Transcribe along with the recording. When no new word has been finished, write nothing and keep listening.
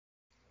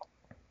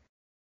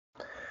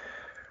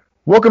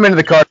Welcome into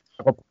the Card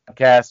Chronicle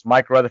podcast.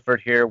 Mike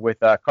Rutherford here with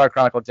Card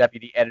Chronicle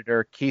Deputy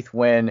Editor Keith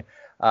Wynn.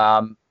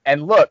 And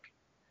look,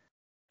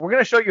 we're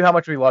going to show you how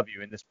much we love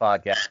you in this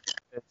podcast.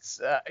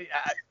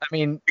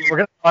 We're going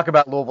to talk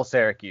about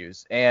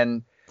Louisville-Syracuse.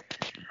 And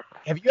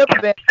have you ever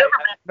been – I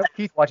know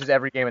Keith watches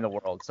every game in the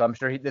world, so I'm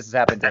sure this has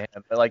happened to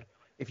him. But,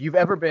 if you've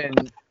ever been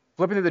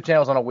flipping through the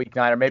channels on a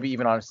weeknight or maybe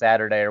even on a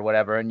Saturday or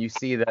whatever, and you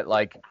see that,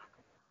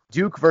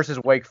 Duke versus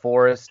Wake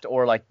Forest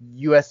or,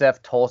 USF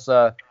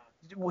Tulsa –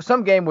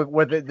 some game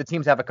where the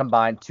teams have a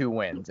combined 2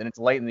 wins and it's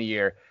late in the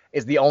year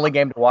is the only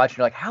game to watch. And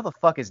you're like, how the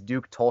fuck is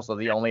Duke Tulsa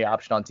the only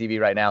option on TV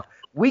right now?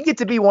 We get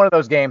to be one of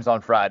those games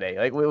on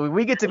Friday.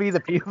 We get to be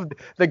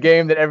the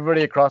game that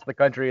everybody across the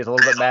country is a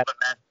little bit mad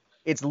at.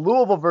 It's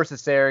Louisville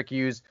versus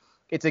Syracuse.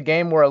 It's a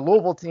game where a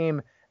Louisville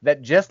team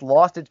that just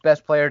lost its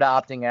best player to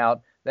opting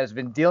out, that has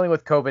been dealing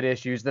with COVID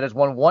issues, that has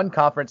won one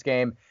conference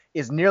game,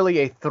 is nearly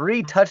a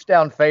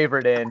 3-touchdown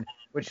favorite in,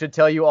 which should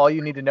tell you all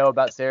you need to know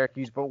about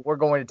Syracuse, but we're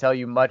going to tell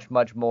you much,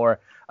 much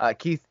more.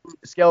 Keith,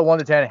 scale of 1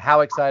 to 10,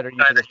 how excited are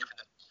you for this?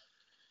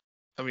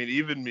 I mean,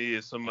 even me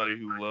as somebody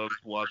who loves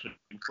watching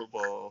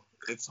football,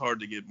 it's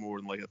hard to get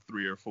more than a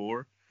 3 or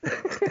 4.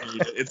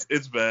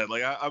 It's bad.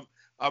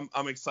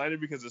 I'm excited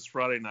because it's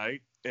Friday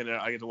night and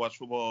I get to watch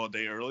football all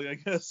day early, I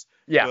guess.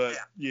 Yeah. But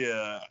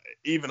yeah,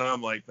 even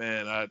I'm like,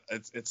 man,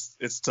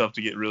 it's tough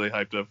to get really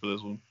hyped up for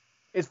this one.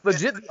 It's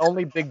legit the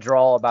only big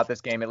draw about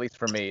this game, at least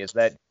for me, is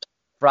that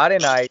Friday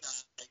night,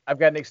 I've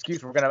got an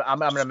excuse. I'm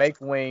gonna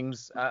make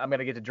wings. I'm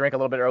gonna get to drink a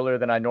little bit earlier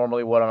than I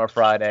normally would on a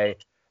Friday.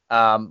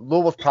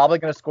 Louisville's probably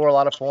gonna score a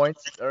lot of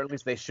points, or at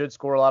least they should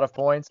score a lot of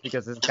points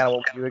because this is kind of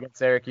what we do against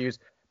Syracuse.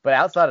 But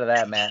outside of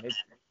that, man,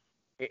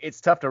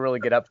 it's tough to really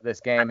get up for this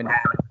game. And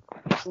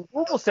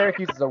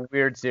Louisville-Syracuse is a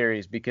weird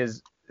series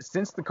because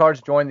since the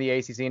Cards joined the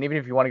ACC, and even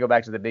if you want to go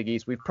back to the Big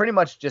East, we've pretty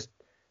much just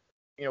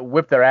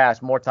whipped their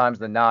ass more times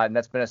than not, and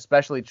that's been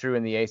especially true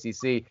in the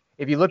ACC.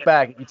 If you look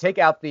back, if you take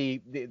out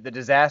the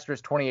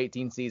disastrous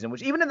 2018 season,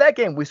 which even in that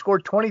game we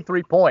scored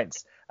 23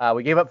 points.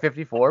 We gave up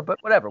 54, but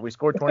whatever, we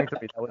scored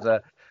 23. That was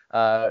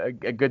a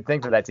good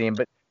thing for that team.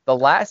 But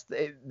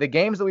the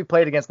games that we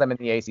played against them in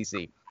the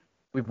ACC,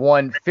 we've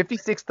won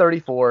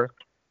 56-34,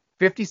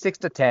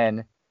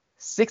 56-10,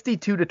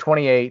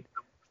 62-28,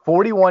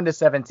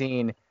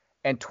 41-17,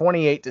 and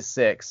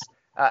 28-6.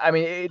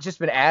 It's just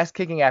been ass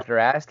kicking after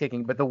ass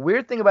kicking. But the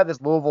weird thing about this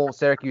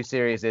Louisville-Syracuse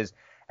series is,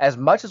 as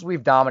much as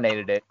we've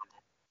dominated it,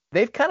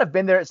 they've kind of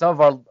been there at some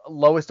of our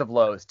lowest of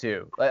lows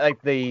too.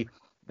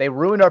 They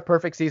ruined our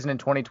perfect season in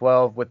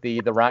 2012 with the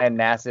Ryan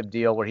Nassib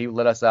deal where he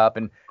lit us up,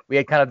 and we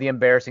had kind of the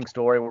embarrassing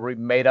story where we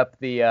made up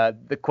the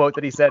quote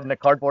that he said in a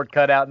cardboard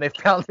cutout, and they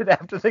found it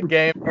after the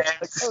game.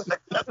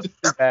 That was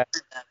too bad.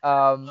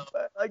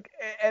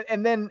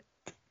 And then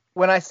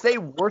when I say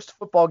worst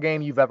football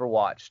game you've ever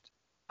watched,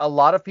 a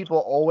lot of people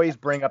always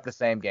bring up the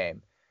same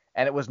game,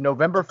 and it was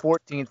November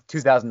 14th,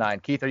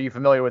 2009. Keith, are you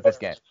familiar with this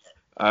game?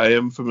 I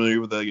am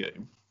familiar with that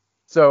game.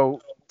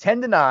 So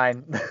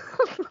 10-9,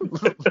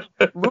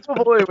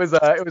 Louisville.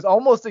 It was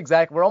almost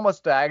exact. We're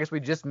almost. I guess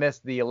we just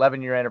missed the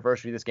 11-year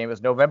anniversary of this game. It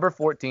was November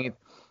 14th,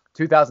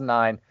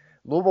 2009.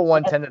 Louisville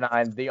won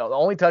 10-9. The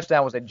only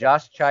touchdown was a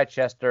Josh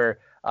Chichester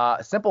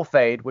simple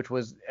fade, which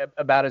was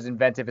about as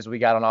inventive as we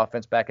got on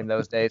offense back in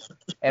those days.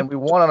 And we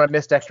won on a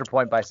missed extra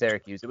point by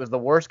Syracuse. It was the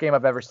worst game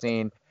I've ever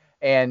seen.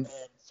 And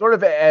sort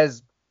of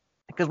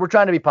because we're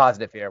trying to be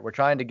positive here. We're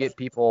trying to get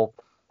people,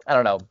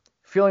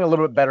 feeling a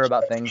little bit better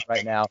about things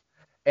right now.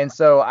 And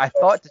so I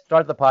thought to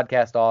start the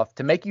podcast off,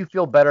 to make you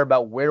feel better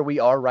about where we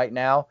are right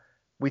now,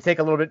 we take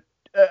a little bit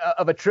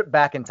of a trip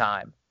back in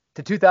time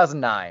to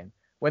 2009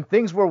 when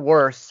things were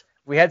worse.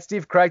 We had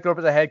Steve Kragthorpe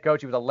as a head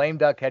coach. He was a lame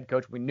duck head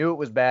coach. We knew it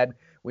was bad.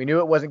 We knew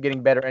it wasn't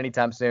getting better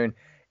anytime soon.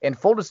 In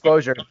full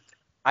disclosure,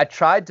 I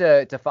tried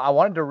I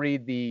wanted to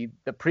read the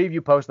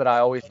preview post that I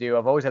always do.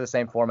 I've always had the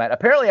same format.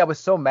 Apparently, I was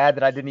so mad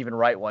that I didn't even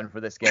write one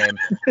for this game.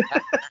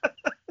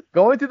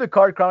 Going through the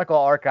Card Chronicle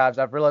archives,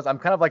 I've realized I'm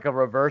kind of like a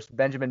reverse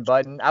Benjamin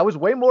Button. I was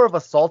way more of a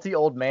salty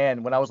old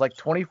man when I was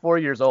 24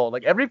 years old.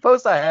 Every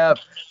post I have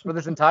for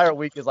this entire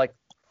week is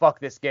fuck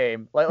this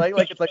game.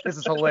 It's this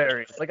is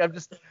hilarious.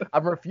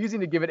 I'm refusing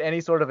to give it any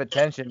sort of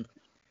attention.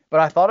 But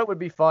I thought it would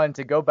be fun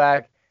to go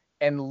back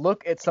and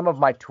look at some of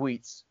my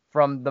tweets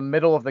from the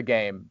middle of the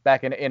game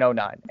back in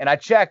 2009. And I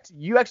checked.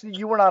 You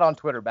were not on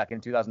Twitter back in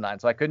 2009,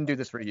 so I couldn't do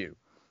this for you.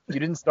 You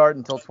didn't start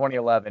until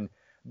 2011.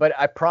 But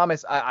I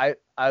promise, I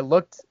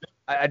looked,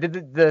 I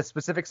did the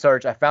specific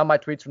search. I found my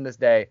tweets from this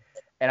day,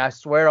 and I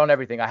swear on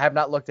everything, I have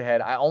not looked ahead.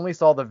 I only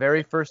saw the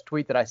very first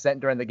tweet that I sent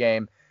during the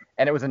game,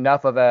 and it was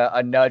enough of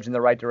a nudge in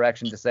the right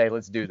direction to say,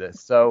 let's do this.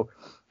 So,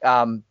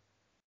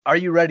 are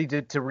you ready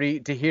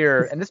to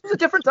hear? And this was a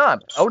different time.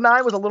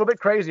 2009 was a little bit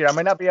crazier. I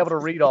might not be able to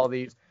read all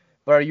these,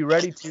 but are you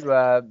ready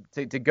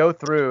to go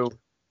through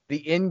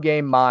the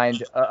in-game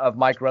mind of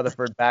Mike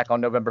Rutherford back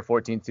on November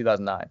 14th,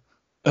 2009?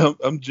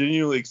 I'm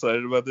genuinely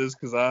excited about this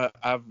because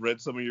I've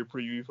read some of your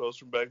preview posts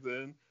from back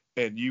then,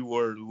 and you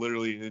were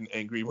literally an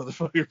angry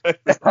motherfucker back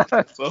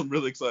then. So I'm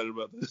really excited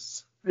about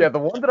this. Yeah, the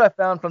one that I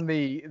found from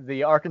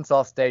the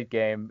Arkansas State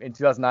game in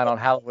 2009 on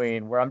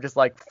Halloween, where I'm just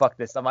like, fuck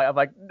this. I'm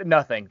like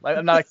nothing. Like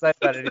I'm not excited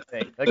about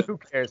anything. Like who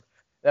cares?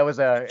 That was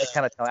a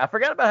kind of telling. I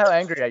forgot about how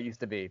angry I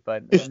used to be,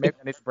 but maybe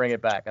I need to bring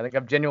it back. I think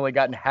I've genuinely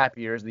gotten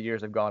happier as the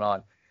years have gone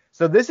on.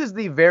 So this is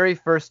the very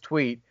first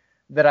tweet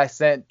that I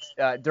sent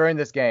during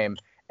this game,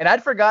 and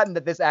I'd forgotten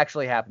that this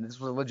actually happened. This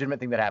was a legitimate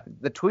thing that happened.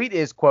 The tweet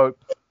is, quote,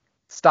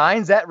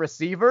 Stein's at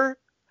receiver?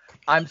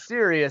 I'm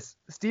serious.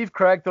 Steve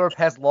Cragthorpe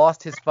has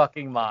lost his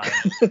fucking mind.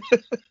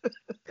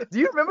 Do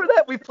you remember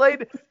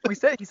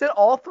that? He said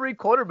all three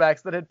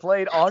quarterbacks that had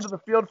played onto the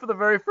field for the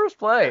very first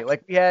play.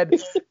 Like we had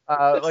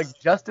like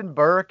Justin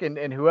Burke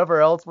and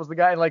whoever else was the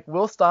guy. And like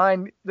Will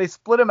Stein, they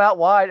split him out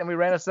wide and we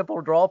ran a simple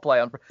draw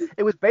play.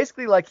 It was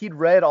basically like he'd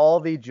read all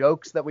the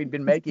jokes that we'd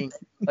been making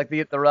like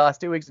the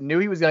last 2 weeks, knew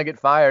he was going to get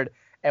fired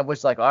and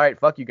was like, all right,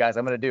 fuck you guys,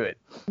 I'm going to do it.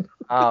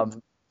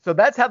 So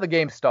that's how the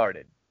game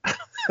started.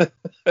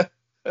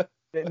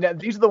 Now,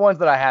 these are the ones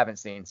that I haven't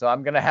seen, so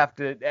I'm going to have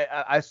to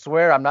 – I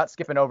swear I'm not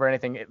skipping over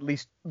anything, at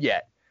least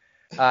yet.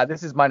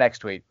 This is my next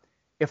tweet.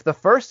 If the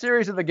first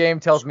series of the game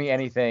tells me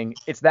anything,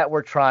 it's that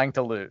we're trying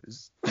to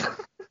lose.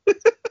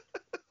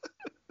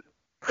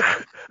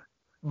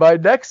 My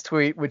next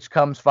tweet, which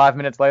comes 5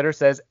 minutes later,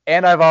 says,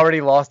 and I've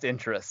already lost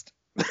interest.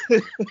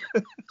 Get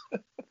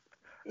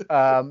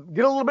a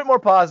little bit more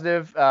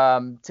positive.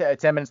 10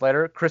 minutes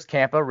later, Chris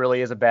Campa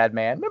really is a bad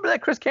man. Remember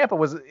that Chris Campa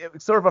was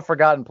sort of a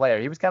forgotten player.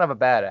 He was kind of a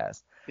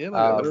badass. He had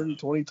like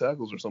 120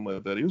 tackles or something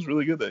like that. He was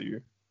really good that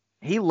year.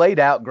 He laid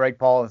out Greg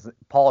Paulus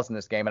in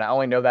this game, and I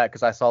only know that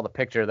because I saw the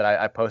picture that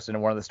I posted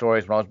in one of the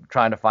stories when I was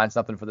trying to find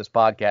something for this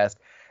podcast,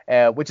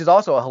 which is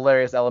also a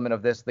hilarious element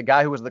of this. The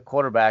guy who was the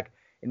quarterback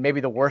in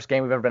maybe the worst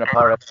game we've ever been a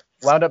part of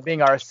wound up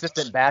being our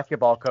assistant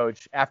basketball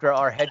coach after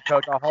our head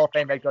coach, our Hall of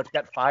Fame head coach,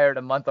 got fired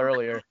a month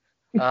earlier.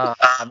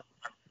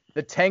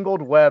 The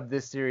tangled web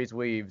this series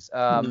weaves.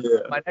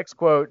 My next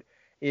quote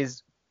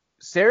is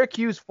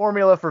Syracuse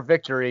formula for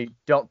victory: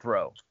 don't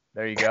throw.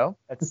 There you go.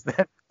 That's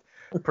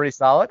pretty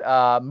solid.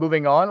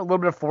 Moving on, a little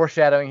bit of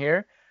foreshadowing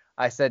here.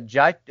 I said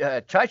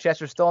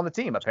Chichester's still on the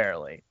team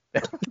apparently.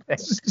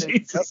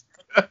 Jesus.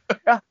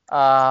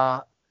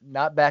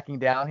 Not backing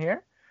down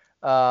here.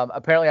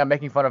 Apparently I'm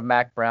making fun of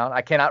Mac Brown.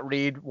 I cannot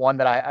read one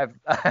that I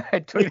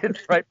tweeted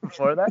right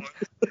before that.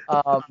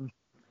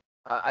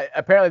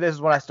 Apparently this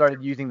is when I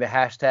started using the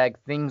hashtag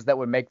things that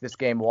would make this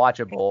game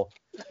watchable,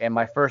 and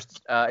my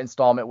first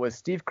installment was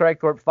Steve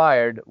Cragthorpe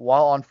fired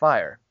while on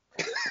fire.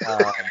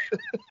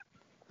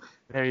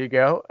 There you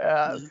go.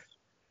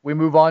 We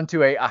move on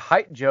to a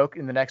height joke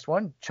in the next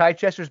one.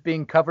 Chichester's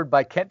being covered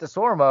by Kent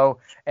DeSormo,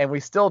 and we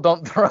still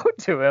don't throw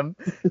to him.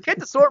 Kent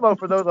DeSormo,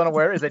 for those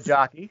unaware, is a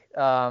jockey.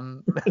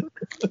 There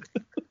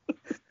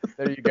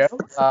you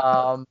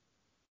go.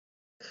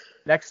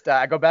 Next,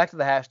 I go back to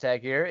the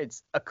hashtag here.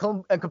 It's a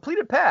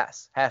completed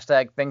pass.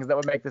 Hashtag things that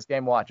would make this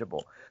game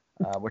watchable.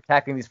 We're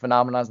tackling these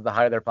phenomenons at the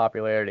height of their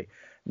popularity.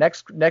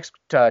 Next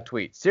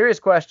tweet. Serious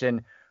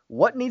question.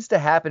 What needs to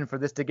happen for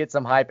this to get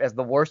some hype as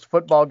the worst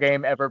football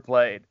game ever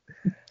played?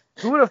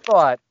 Who would have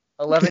thought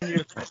 11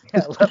 years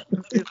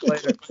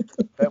later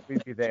that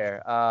we'd be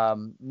there?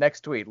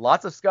 Next tweet.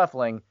 Lots of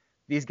scuffling.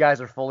 These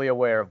guys are fully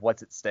aware of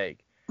what's at stake.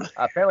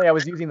 Apparently, I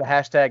was using the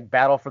hashtag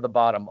battle for the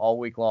bottom all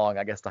week long,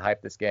 I guess, to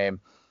hype this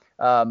game.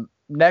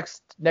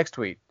 Next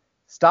tweet.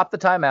 Stop the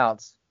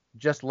timeouts.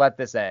 Just let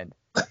this end.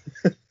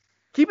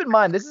 Keep in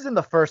mind, this is in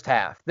the first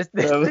half. This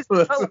is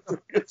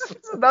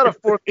not a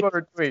fourth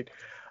quarter tweet.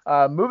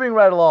 Moving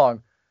right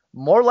along.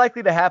 More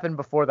likely to happen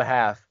before the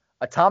half.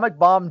 Atomic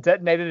bomb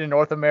detonated in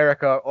North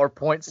America or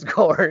points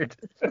scored.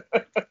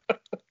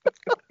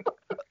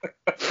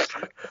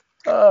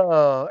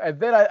 Oh, and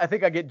then I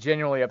think I get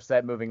genuinely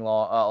upset moving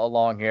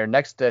along here.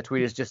 Next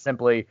tweet is just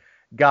simply,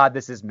 God,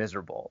 this is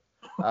miserable.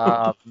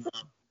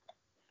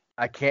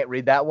 I can't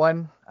read that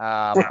one.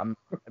 I'm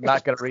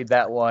not going to read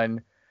that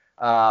one.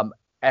 At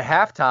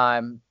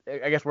halftime,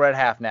 I guess we're at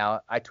half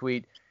now, I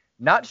tweet,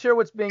 not sure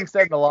what's being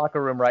said in the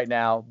locker room right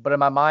now, but in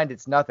my mind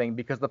it's nothing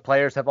because the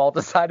players have all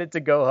decided to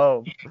go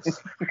home.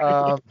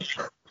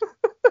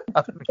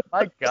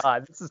 My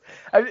God, this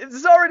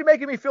is already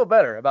making me feel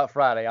better about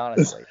Friday,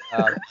 honestly.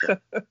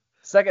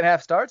 Second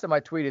half starts, and my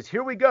tweet is,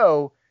 here we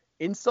go.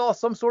 Install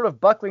some sort of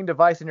buckling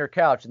device in your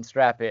couch and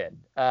strap in.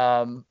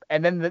 And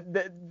then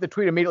the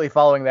tweet immediately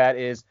following that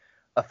is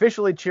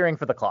officially cheering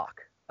for the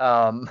clock.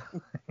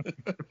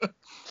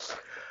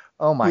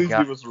 Oh, my Please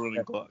God. Give us a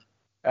running clock.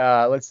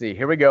 Let's see.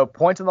 Here we go.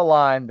 Point on the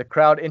line. The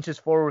crowd inches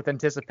forward with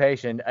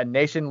anticipation. A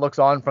nation looks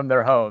on from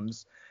their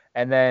homes.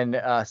 And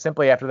then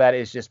simply after that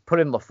is just put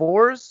in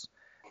LaFours.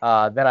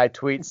 Then I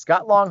tweet,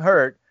 Scott Long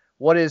hurt.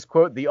 What is,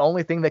 quote, the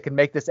only thing that can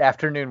make this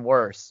afternoon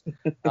worse?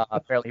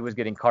 Apparently he was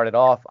getting carted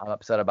off. I'm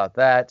upset about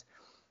that.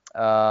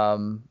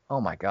 Oh,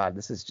 my God.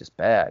 This is just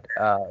bad.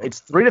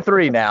 It's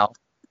 3-3 now.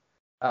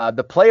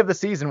 The play of the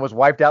season was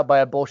wiped out by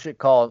a bullshit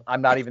call.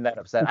 I'm not even that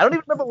upset. I don't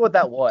even remember what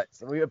that was.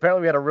 Apparently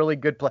we had a really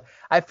good play.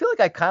 I feel like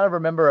I kind of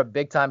remember a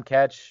big-time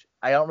catch.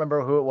 I don't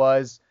remember who it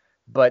was,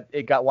 but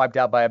it got wiped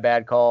out by a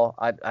bad call.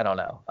 I don't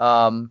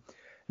know.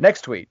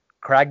 Next tweet.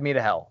 Crag me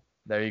to hell.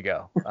 There you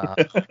go.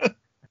 I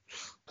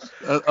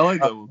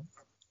like that one.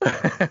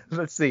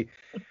 Let's see.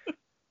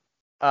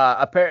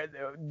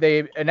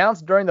 They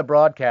announced during the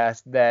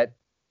broadcast that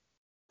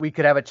we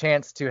could have a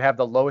chance to have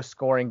the lowest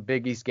scoring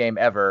Big East game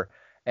ever.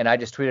 And I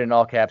just tweeted in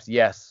all caps,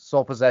 yes,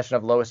 sole possession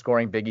of lowest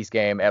scoring Big East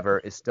game ever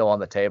is still on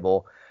the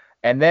table.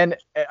 And then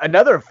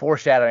another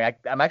foreshadowing,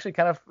 I'm actually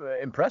kind of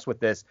impressed with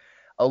this.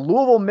 A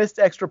Louisville missed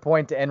extra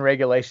point to end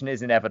regulation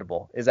is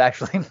inevitable, is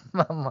actually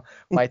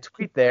my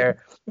tweet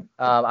there.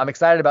 I'm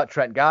excited about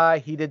Trent Guy.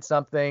 He did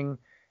something.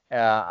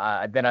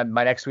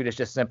 My next tweet is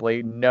just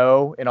simply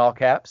no in all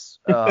caps.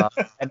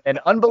 And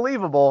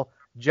unbelievable,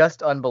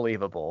 just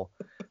unbelievable.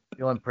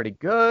 Feeling pretty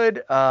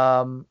good.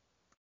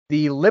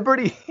 The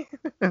Liberty.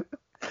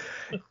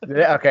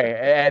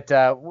 Okay,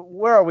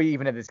 where are we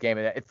even in this game?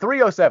 At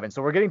 3:07,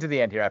 so we're getting to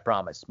the end here, I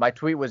promise. My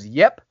tweet was,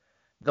 yep,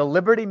 the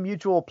Liberty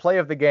Mutual play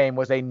of the game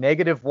was a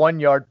negative 1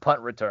 yard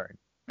punt return.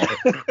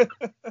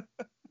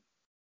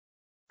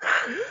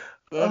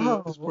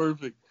 That's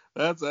perfect.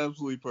 That's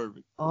absolutely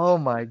perfect. Oh,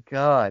 my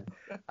God.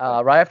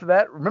 Right after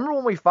that, remember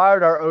when we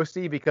fired our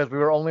OC because we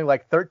were only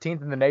like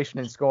 13th in the nation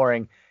in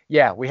scoring?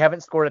 Yeah, we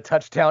haven't scored a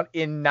touchdown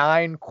in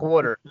 9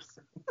 quarters.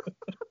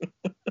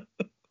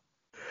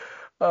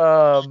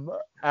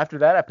 After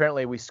that,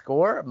 apparently we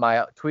score.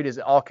 My tweet is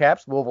all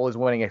caps. Louisville is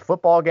winning a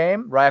football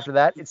game. Right after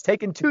that, it's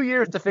taken 2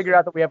 years to figure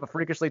out that we have a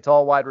freakishly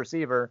tall wide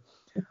receiver.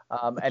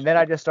 And then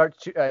I just start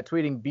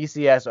tweeting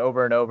BCS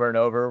over and over and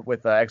over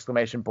with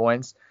exclamation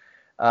points.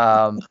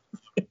 And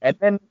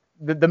then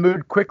the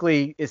mood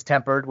quickly is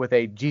tempered with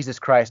a Jesus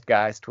Christ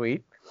guys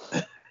tweet.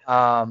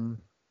 Cragthorpe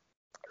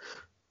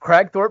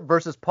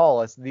versus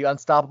Paulus, the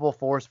unstoppable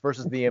force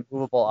versus the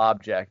immovable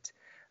object,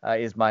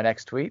 is my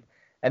next tweet.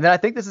 And then I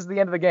think this is the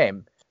end of the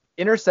game.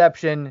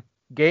 Interception,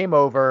 game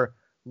over.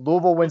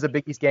 Louisville wins a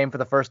Big East game for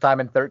the first time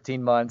in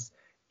 13 months.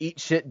 Eat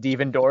shit,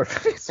 Devendorf.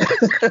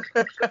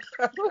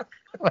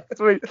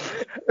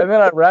 And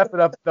then I wrap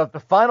it up. The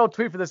final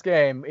tweet for this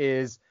game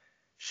is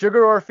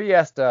sugar or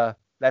fiesta.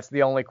 That's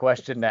the only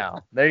question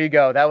now. There you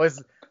go. That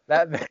was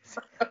that.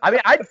 I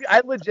mean,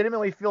 I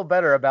legitimately feel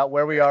better about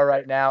where we are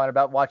right now and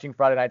about watching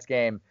Friday night's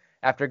game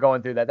after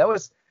going through that. It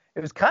was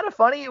kind of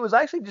funny. It was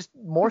actually just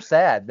more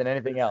sad than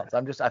anything else.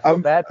 I feel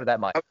bad for that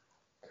much.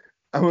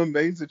 I'm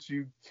amazed that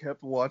you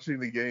kept watching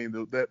the game,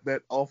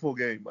 that awful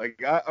game.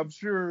 Like I'm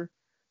sure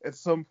at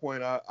some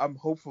point I'm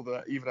hopeful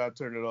that I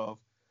turned it off,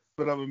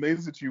 but I'm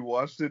amazed that you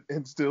watched it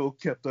and still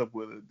kept up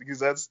with it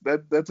because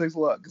that takes a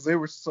lot because they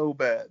were so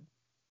bad.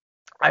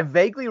 I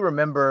vaguely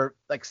remember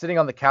like sitting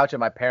on the couch at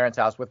my parents'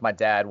 house with my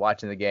dad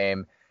watching the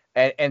game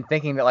and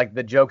thinking that like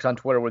the jokes on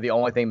Twitter were the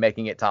only thing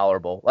making it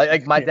tolerable.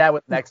 Like my dad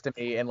was next to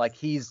me and like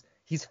he's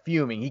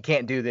fuming. He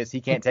can't do this.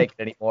 He can't take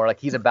it anymore. Like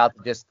he's about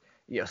to just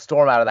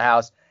storm out of the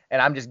house.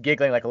 And I'm just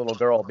giggling like a little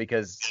girl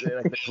because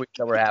like, the tweets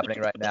that were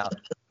happening right now.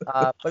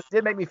 But it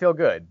did make me feel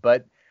good.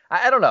 But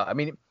I don't know. I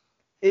mean,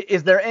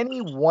 is there any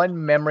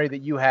one memory that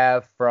you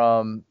have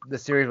from the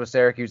series with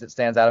Syracuse that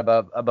stands out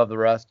above the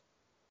rest?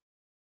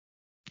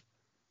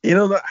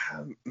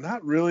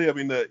 Not really. I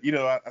mean,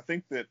 I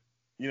think that,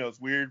 it's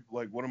weird.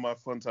 Like one of my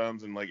fun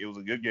times and like it was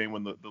a good game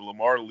when the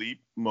Lamar leap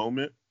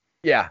moment.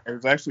 Yeah. I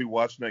was actually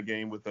watching that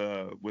game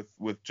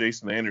with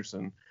Jason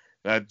Anderson.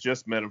 I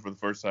just met him for the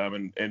first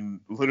time, and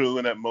literally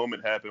when that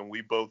moment happened,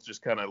 we both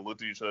just kind of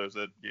looked at each other and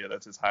said, yeah,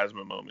 that's his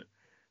Heisman moment.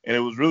 And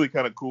it was really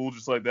kind of cool,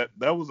 just like that.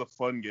 That was a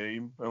fun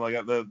game. And like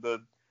the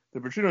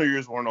Petrino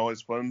years weren't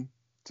always fun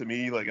to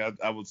me. Like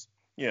I was,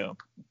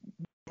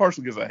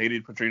 partially because I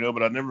hated Petrino,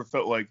 but I never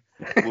felt like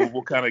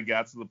Louisville kind of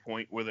got to the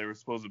point where they were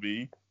supposed to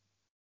be.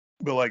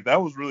 But like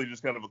that was really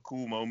just kind of a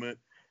cool moment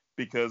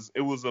because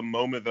it was a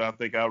moment that I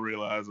think I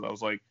realized, and I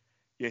was like,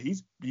 yeah,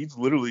 he's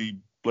literally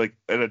like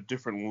at a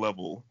different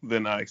level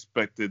than I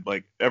expected,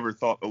 like ever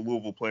thought a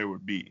Louisville player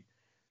would be.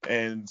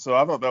 And so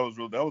I thought that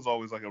was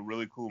always like a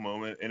really cool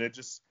moment. And it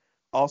just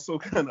also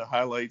kind of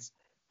highlights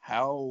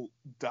how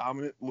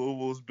dominant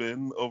Louisville's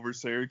been over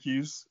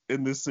Syracuse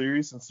in this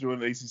series since doing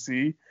the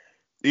ACC.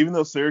 Even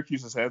though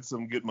Syracuse has had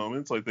some good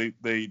moments, like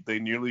they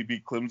nearly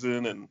beat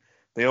Clemson and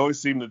they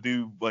always seem to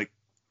do like,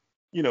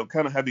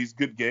 kind of have these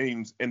good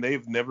games and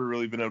they've never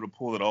really been able to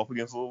pull it off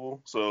against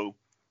Louisville. So,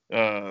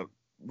 but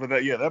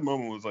that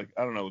moment was like,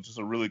 I don't know, just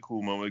a really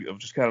cool moment of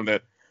just kind of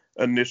that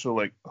initial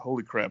like,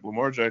 holy crap,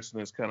 Lamar Jackson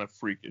is kind of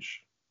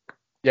freakish.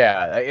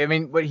 Yeah, I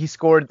mean, he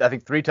scored, I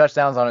think, 3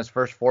 touchdowns on his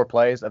first 4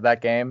 plays of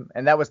that game.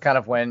 And that was kind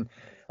of when,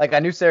 like, I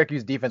knew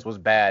Syracuse defense was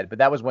bad, but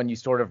that was when you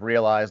sort of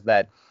realized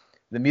that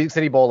the Music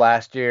City Bowl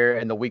last year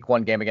and the Week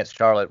 1 game against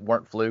Charlotte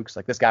weren't flukes.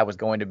 Like, this guy was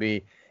going to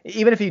be,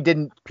 even if he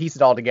didn't piece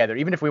it all together,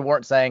 even if we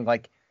weren't saying,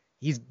 like,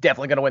 he's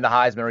definitely going to win the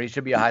Heisman or he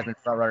should be a Heisman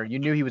frontrunner, you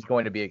knew he was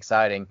going to be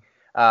exciting.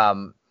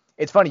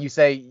 It's funny, you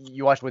say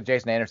you watched with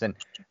Jason Anderson.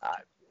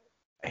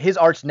 His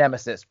arch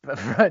nemesis,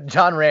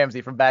 John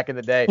Ramsey from back in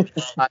the day.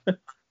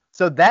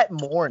 So that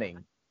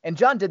morning, and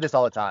John did this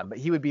all the time, but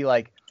he would be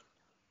like,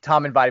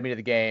 Tom invited me to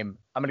the game.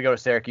 I'm gonna go to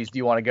Syracuse. Do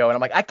you want to go? And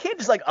I'm like, I can't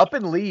just like up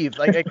and leave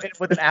like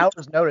with an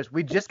hour's notice.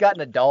 We just gotten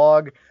a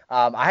dog.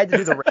 I had to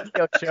do the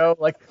radio show.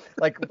 Like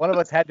one of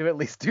us had to at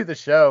least do the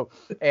show.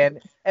 And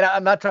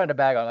I'm not trying to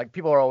bag on. Like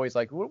people are always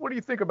like, what do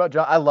you think about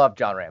John? I love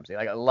John Ramsey.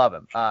 Like I love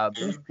him.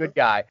 He's a good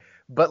guy.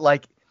 But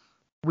like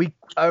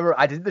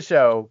I did the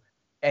show,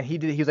 and he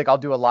was like, I'll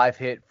do a live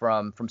hit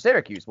from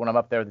Syracuse when I'm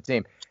up there with the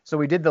team. So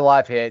we did the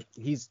live hit.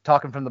 He's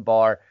talking from the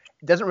bar.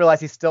 Doesn't realize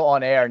he's still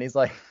on air, and he's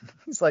like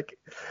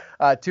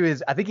to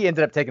his, I think he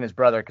ended up taking his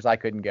brother because I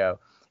couldn't go,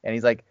 and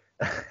he's like,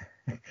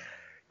 you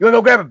wanna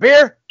go grab a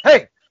beer?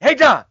 Hey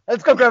John,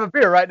 let's go grab a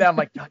beer right now. I'm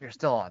like, John, you're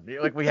still on.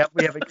 Like we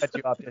haven't cut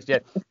you off just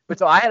yet. But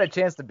so I had a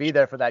chance to be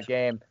there for that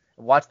game,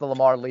 watch the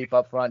Lamar leap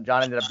up front.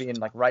 John ended up being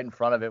like right in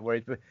front of it,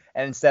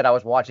 and instead I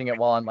was watching it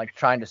while I'm like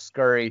trying to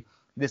scurry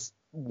this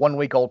 1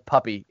 week old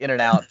puppy in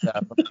and out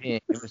from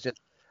peeing. It was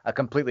just a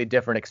completely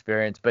different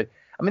experience. But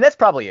I mean, that's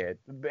probably it.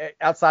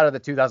 Outside of the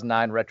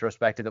 2009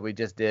 retrospective that we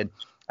just did,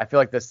 I feel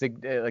like the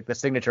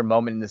signature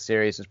moment in the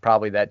series is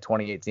probably that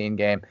 2018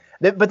 game.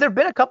 But there've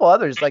been a couple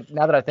others. Like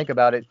now that I think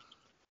about it,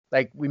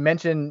 like we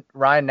mentioned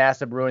Ryan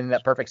Nassib ruining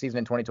that perfect season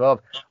in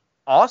 2012.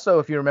 Also,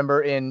 if you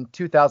remember in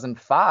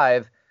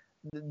 2005,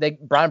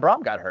 Brian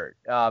Brom got hurt,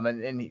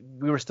 and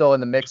we were still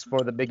in the mix for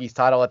the Big East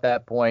title at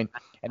that point,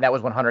 and that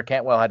was when Hunter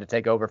Cantwell had to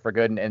take over for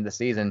good and end the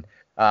season.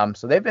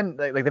 So they've been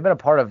a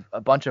part of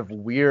a bunch of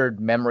weird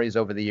memories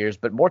over the years,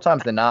 but more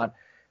times than not,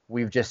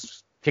 we've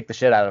just kicked the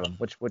shit out of them,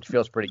 which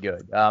feels pretty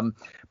good.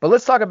 But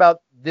let's talk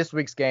about this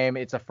week's game.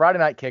 It's a Friday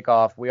night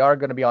kickoff. We are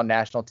going to be on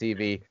national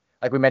TV.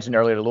 Like we mentioned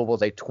earlier, Louisville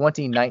is a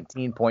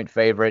 20-19-point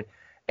favorite,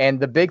 and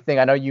the big thing,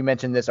 I know you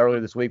mentioned this earlier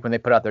this week when they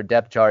put out their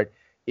depth chart,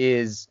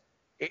 is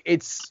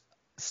it's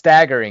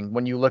staggering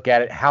when you look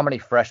at it how many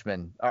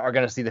freshmen are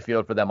going to see the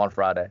field for them on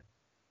Friday.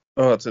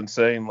 Oh, it's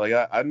insane. Like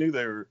I knew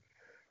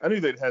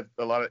they'd had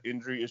a lot of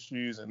injury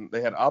issues and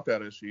they had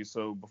opt-out issues.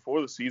 So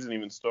before the season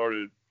even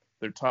started,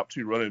 their top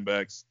two running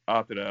backs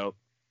opted out.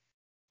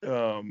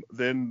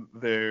 Then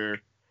the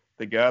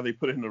guy they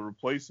put in to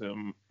replace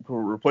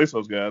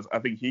those guys, I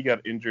think he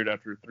got injured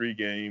after 3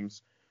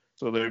 games.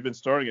 So they've been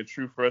starting a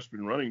true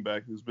freshman running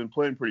back who's been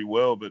playing pretty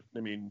well, but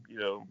I mean,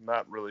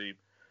 not really,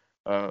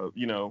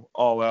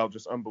 all out,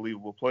 just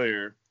unbelievable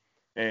player.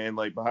 And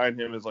like behind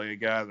him is like a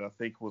guy that I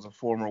think was a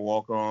former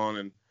walk-on,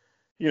 and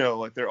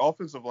like their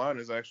offensive line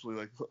is actually,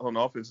 like, on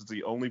offense, it's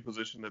the only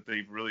position that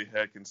they've really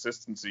had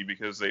consistency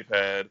because they've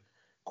had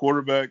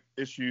quarterback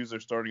issues. They're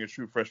starting a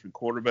true freshman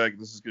quarterback.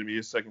 This is going to be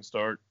his second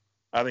start.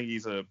 I think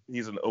he's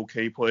an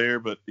okay player,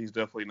 but he's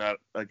definitely not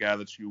a guy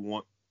that you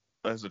want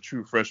as a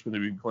true freshman to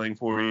be playing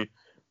for you.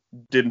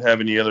 Didn't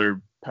have any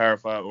other Power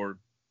 5, or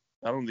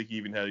I don't think he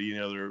even had any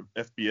other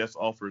FBS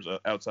offers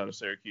outside of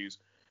Syracuse.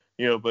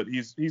 But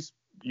he's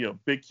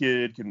big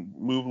kid, can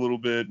move a little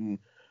bit, and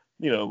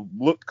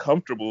look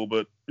comfortable,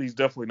 but he's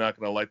definitely not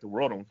going to light the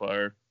world on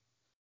fire.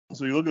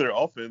 So you look at their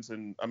offense,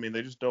 and I mean,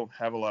 they just don't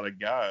have a lot of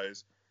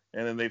guys.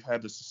 And then they've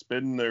had to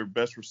suspend their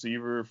best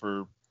receiver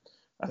for,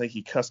 I think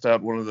he cussed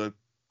out one of the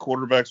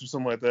quarterbacks or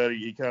something like that.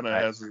 He kind of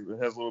has a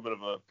little bit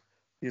of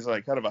he's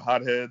like kind of a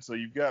hothead. So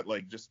you've got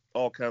like just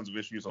all kinds of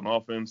issues on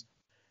offense.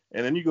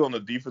 And then you go on the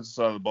defensive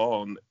side of the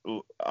ball, and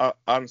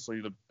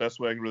honestly, the best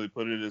way I can really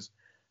put it is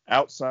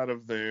outside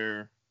of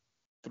their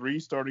 3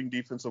 starting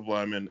defensive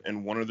linemen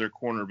and 1 of their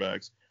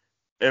cornerbacks,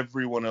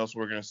 everyone else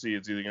we're going to see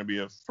is either going to be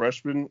a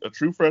freshman, a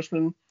true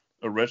freshman,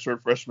 a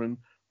redshirt freshman,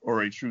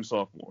 or a true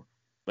sophomore.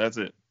 That's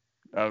it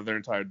out of their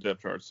entire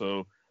depth chart.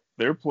 So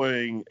they're just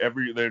playing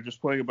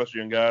a bunch of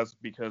young guys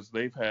because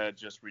they've had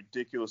just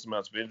ridiculous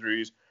amounts of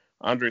injuries.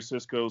 Andre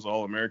Sisco's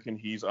All-American.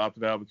 He's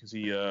opted out because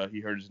he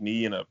hurt his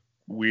knee in a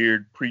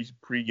weird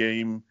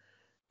pre-game,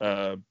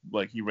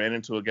 like he ran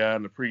into a guy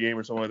in the pregame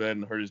or something like that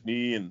and hurt his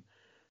knee. And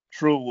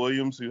Trill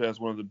Williams, who has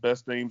one of the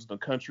best names in the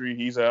country,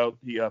 he's out.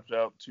 He opted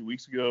out 2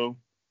 weeks ago.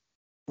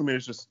 I mean,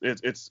 it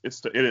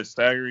is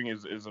staggering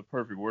is a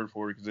perfect word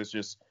for it, because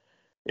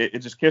it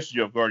just catches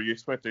you off guard. You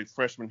expect a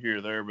freshman here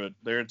or there, but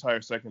their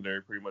entire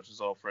secondary pretty much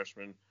is all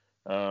freshmen.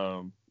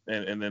 And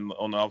then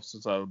on the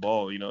opposite side of the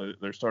ball,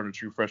 they're starting a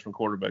true freshman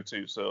quarterback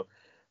too. So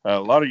a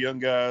lot of young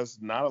guys,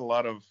 not a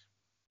lot of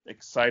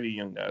exciting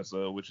young guys,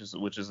 which is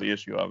the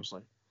issue,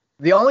 obviously.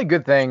 The only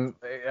good thing,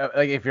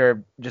 like if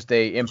you're just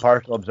a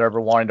impartial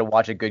observer wanting to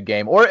watch a good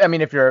game, or I mean,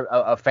 if you're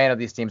a fan of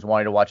these teams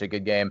wanting to watch a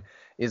good game,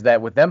 is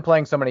that with them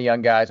playing so many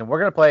young guys, and we're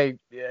going to play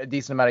a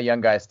decent amount of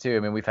young guys too. I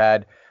mean, we've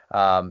had,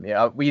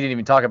 we didn't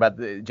even talk about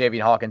the Javian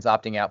Hawkins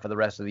opting out for the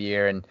rest of the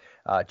year and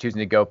choosing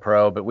to go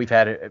pro, but we've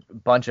had a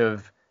bunch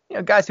of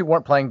guys who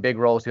weren't playing big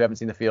roles, who haven't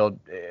seen the field,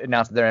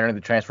 announced that they're entering the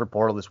transfer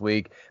portal this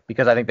week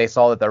because I think they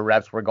saw that their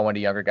reps were going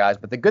to younger guys.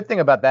 But the good thing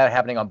about that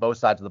happening on both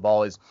sides of the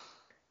ball is,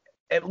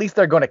 at least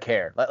they're going to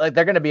care. Like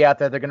they're going to be out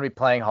there. They're going to be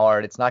playing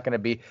hard. It's not going to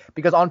be,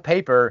 because on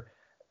paper,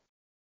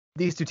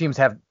 these two teams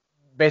have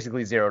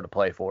basically zero to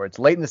play for. It's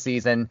late in the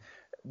season.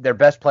 Their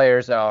best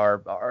players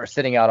are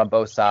sitting out on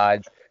both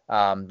sides.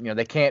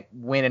 They can't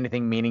win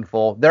anything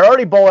meaningful. They're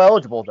already bowl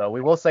eligible, though.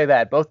 We will say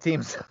that both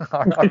teams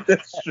are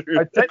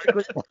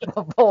technically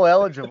bowl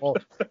eligible.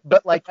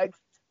 But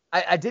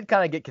I did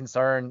kind of get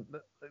concerned,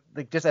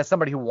 like just as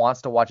somebody who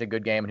wants to watch a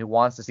good game and who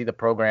wants to see the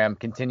program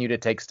continue to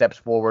take steps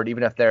forward,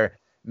 even if they're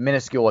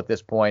minuscule at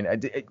this point. I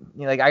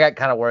got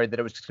kind of worried that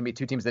it was just going to be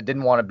two teams that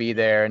didn't want to be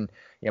there, and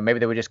maybe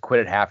they would just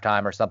quit at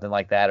halftime or something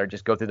like that, or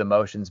just go through the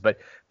motions. But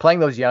playing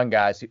those young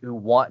guys who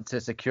want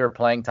to secure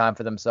playing time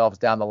for themselves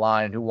down the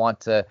line and who want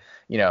to,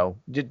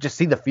 just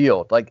see the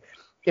field, like.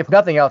 If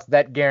nothing else,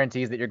 that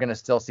guarantees that you're going to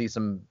still see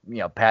some,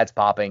 pads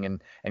popping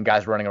and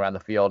guys running around the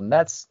field, and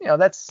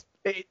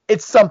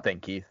it's something,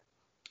 Keith.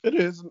 It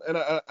is, and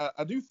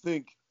I do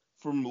think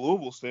from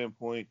Louisville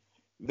standpoint,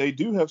 they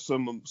do have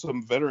some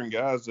veteran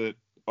guys that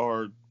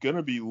are going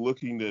to be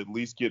looking to at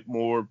least get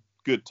more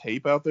good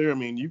tape out there. I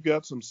mean, you've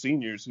got some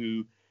seniors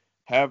who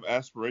have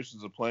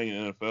aspirations of playing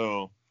in the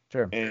NFL,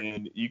 sure,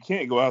 and you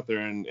can't go out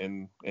there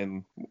and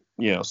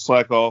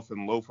slack off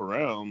and loaf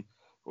around,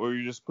 or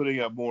you're just putting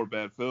out more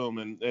bad film.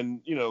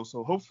 And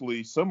so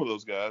hopefully some of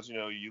those guys,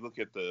 you look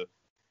at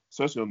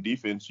especially on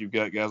defense, you've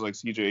got guys like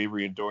C.J.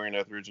 Avery and Dorian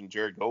Etheridge and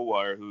Jared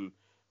Goldwire, who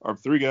are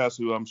three guys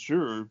who I'm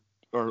sure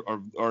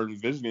are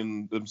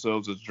envisioning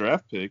themselves as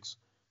draft picks,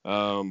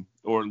 or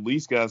at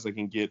least guys that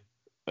can get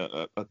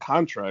a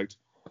contract.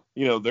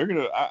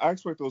 I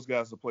expect those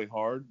guys to play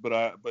hard,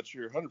 but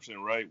you're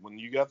 100% right. When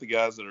you got the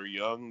guys that are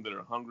young, that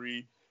are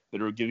hungry,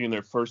 that are getting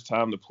their first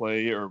time to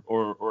play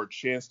or a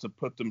chance to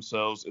put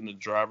themselves in the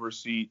driver's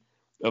seat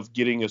of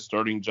getting a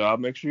starting job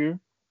next year,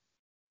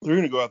 they're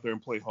going to go out there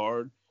and play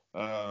hard.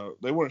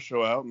 They want to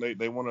show out, and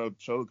they want to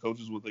show the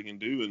coaches what they can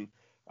do. And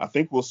I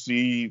think we'll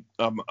see.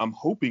 I'm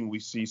hoping we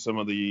see some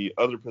of the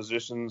other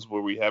positions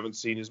where we haven't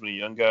seen as many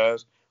young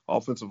guys.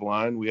 Offensive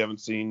line, we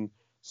haven't seen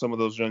some of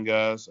those young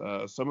guys.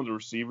 Some of the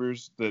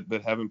receivers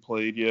that haven't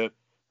played yet.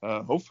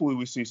 Hopefully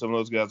we see some of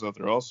those guys out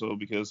there also,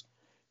 because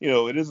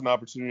it is an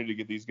opportunity to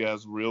get these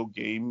guys real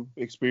game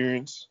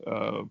experience.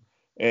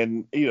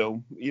 And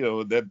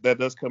that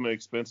does come at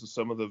expense of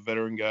some of the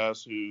veteran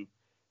guys who,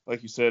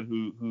 like you said,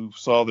 who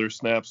saw their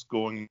snaps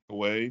going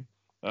away.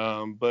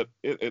 But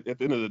at the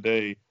end of the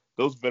day,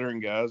 those veteran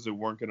guys that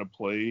weren't going to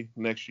play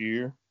next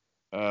year,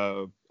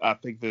 I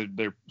think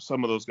that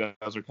some of those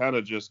guys are kind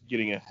of just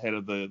getting ahead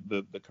of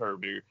the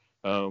curve here.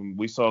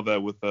 We saw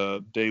that with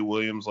Dave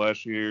Williams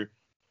last year,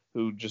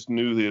 who just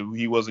knew that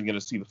he wasn't going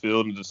to see the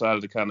field and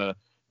decided to kind of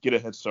get a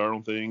head start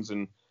on things.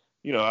 And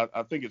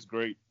I think it's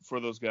great for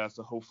those guys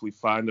to hopefully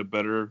find a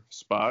better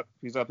spot,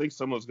 because I think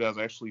some of those guys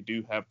actually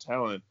do have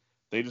talent.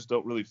 They just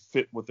don't really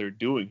fit what they're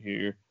doing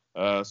here.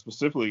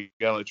 Specifically,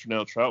 a guy like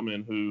Turnell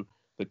Troutman, who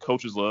the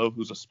coaches love,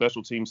 who's a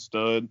special team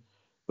stud,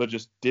 but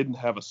just didn't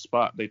have a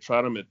spot. They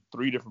tried him at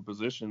 3 different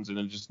positions,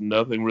 and just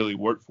nothing really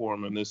worked for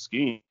him in this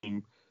scheme.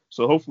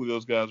 So hopefully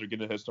those guys are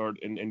getting a head start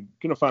and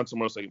going to find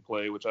somewhere else they can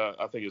play, which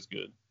I think is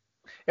good.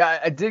 Yeah,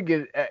 I did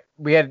get.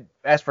 We had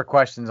asked for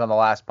questions on the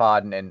last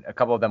pod, and a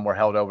couple of them were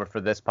held over for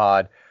this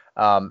pod.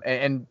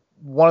 And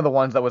one of the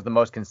ones that was the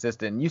most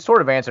consistent, you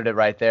sort of answered it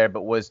right there,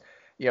 but was,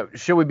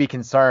 should we be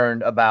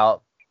concerned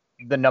about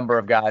the number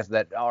of guys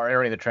that are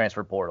entering the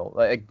transfer portal?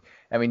 Like,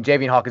 I mean,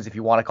 Javian Hawkins, if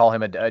you want to call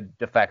him a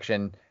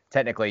defection,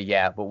 technically,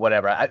 yeah, but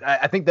whatever.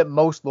 I think that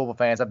most Louisville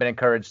fans, I've been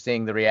encouraged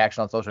seeing the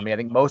reaction on social media. I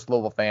think most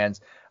Louisville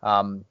fans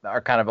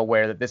are kind of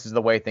aware that this is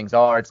the way things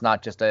are. It's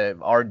not just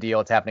our deal.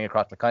 It's happening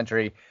across the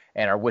country,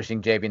 and are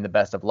wishing Javian the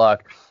best of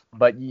luck.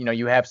 But,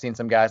 you have seen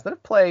some guys that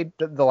have played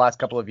the last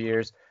couple of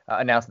years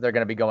announce that they're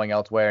going to be going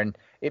elsewhere. And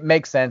it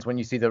makes sense when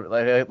you see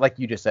like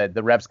you just said,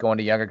 the reps going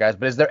to younger guys.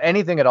 But is there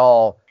anything at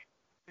all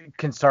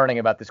concerning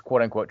about this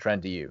quote unquote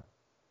trend to you?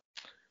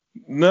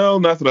 No,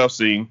 not that I've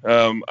seen.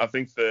 I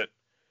think that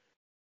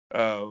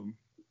kind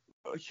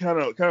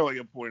of like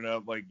I pointed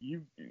out, like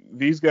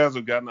these guys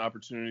have gotten the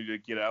opportunity to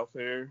get out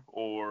there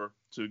or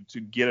to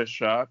get a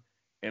shot,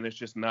 and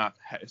it's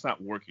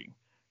not working.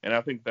 And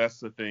I think that's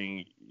the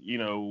thing.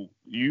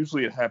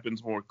 Usually it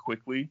happens more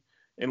quickly.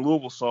 And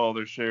Louisville saw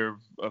their share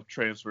of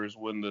transfers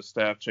when the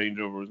staff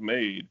changeover was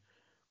made.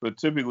 But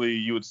typically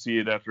you would see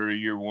it after a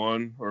year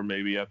one, or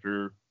maybe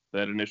after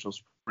that initial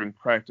spring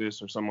practice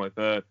or something like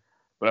that.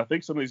 But I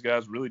think some of these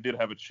guys really did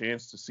have a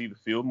chance to see the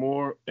field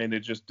more, and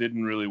it just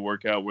didn't really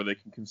work out where they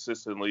can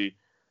consistently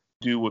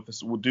do what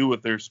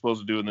they're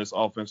supposed to do in this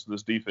offense,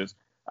 this defense.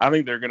 I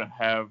think they're going to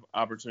have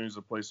opportunities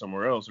to play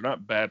somewhere else. They're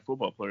not bad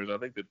football players. I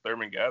think that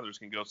Thurman Gathers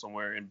can go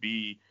somewhere and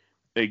be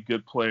a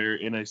good player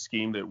in a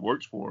scheme that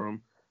works for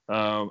him.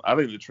 I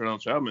think that Turnell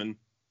Troutman,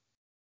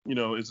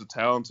 is a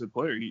talented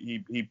player.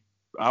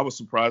 I was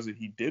surprised that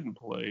he didn't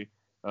play,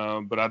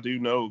 but I do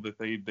know that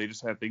they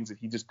just had things that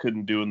he just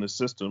couldn't do in the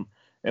system,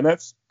 and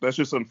that's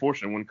just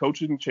unfortunate. When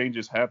coaching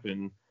changes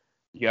happen,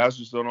 guys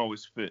just don't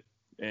always fit.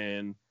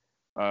 And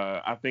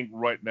I think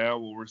right now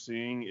what we're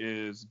seeing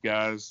is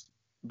guys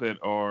that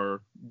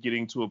are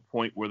getting to a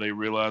point where they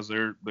realize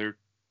their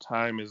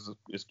time is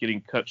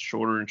getting cut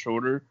shorter and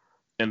shorter,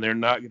 and they're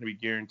not going to be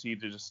guaranteed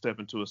to just step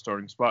into a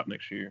starting spot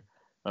next year.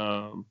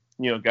 A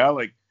guy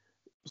like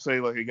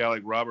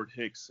Robert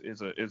Hicks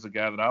is a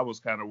guy that I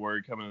was kind of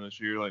worried coming in this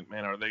year. Like,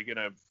 man, are they going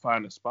to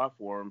find a spot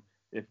for him?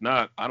 If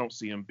not, I don't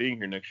see him being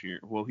here next year.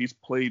 Well, he's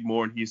played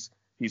more, and he's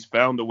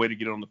found a way to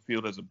get on the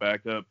field as a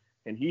backup.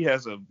 and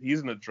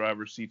he's in a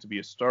driver's seat to be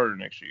a starter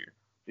next year.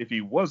 If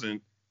he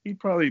wasn't, he'd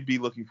probably be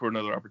looking for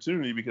another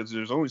opportunity because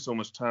there's only so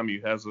much time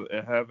you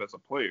have as a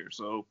player.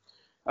 So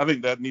I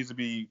think that needs to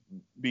be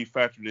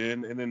factored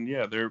in. And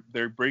then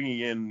they're bringing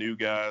in new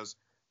guys.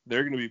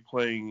 They're going to be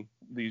playing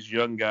these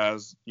young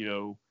guys,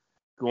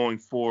 going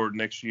forward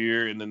next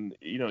year. And then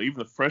even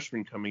the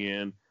freshmen coming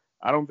in,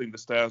 I don't think the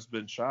staff's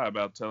been shy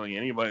about telling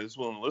anybody that's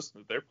willing to listen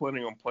that they're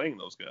planning on playing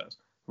those guys.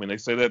 I mean, they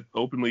say that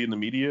openly in the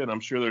media, and I'm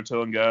sure they're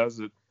telling guys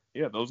that,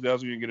 those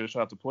guys are going to get a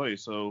shot to play.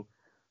 So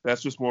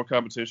that's just more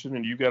competition,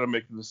 and you got to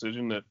make the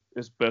decision that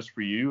is best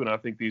for you. And I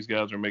think these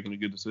guys are making a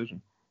good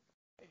decision.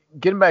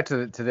 Getting back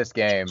to this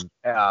game,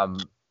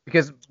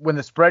 because when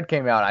the spread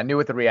came out, I knew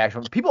what the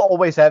reaction was. People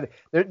always have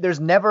there's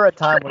never a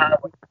time when you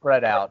put the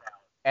spread out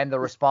and the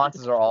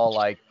responses are all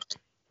like,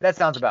 that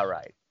sounds about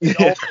right.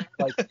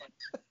 Like,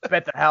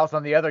 bet the house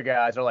on the other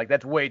guys, are like,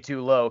 that's way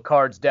too low.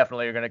 Cards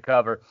definitely are going to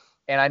cover.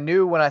 And I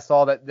knew when I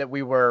saw that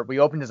we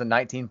opened as a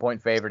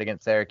 19-point favorite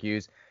against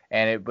Syracuse,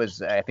 and it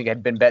was, I think it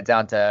had been bet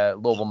down to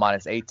Louisville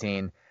minus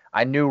 18.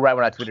 I knew right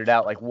when I tweeted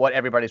out like what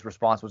everybody's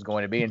response was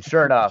going to be, and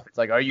sure enough, it's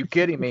like, are you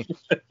kidding me?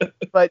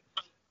 But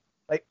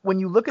like when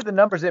you look at the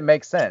numbers, it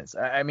makes sense.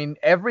 I mean,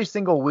 every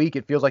single week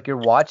it feels like you're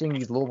watching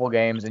these Louisville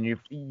games, and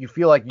you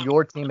feel like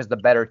your team is the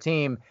better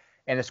team,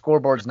 and the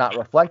scoreboard's not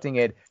reflecting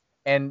it.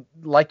 And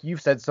like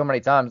you've said so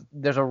many times,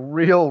 there's a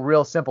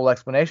real simple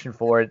explanation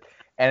for it,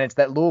 and it's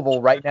that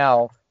Louisville right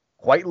now,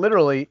 quite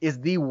literally, is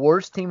the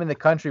worst team in the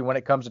country when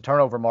it comes to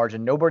turnover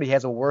margin. Nobody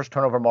has a worse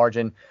turnover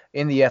margin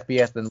in the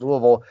FBS than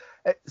Louisville.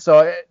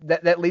 So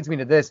that leads me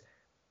to this.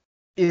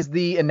 Is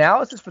the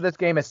analysis for this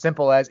game as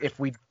simple as if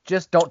we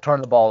just don't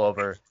turn the ball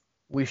over,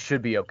 we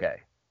should be okay?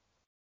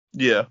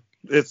 Yeah,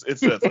 it's that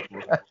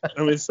simple.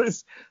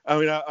 I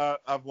mean,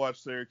 I've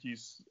watched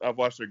Syracuse. I've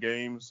watched their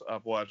games.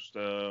 I've watched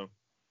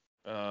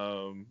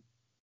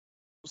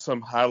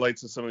some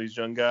highlights of some of these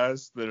young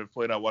guys that have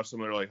played. I watched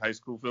some of their like high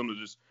school film to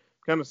just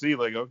kind of see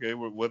like, okay,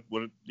 what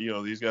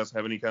these guys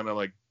have any kind of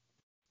like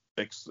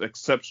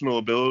exceptional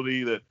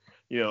ability that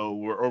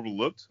were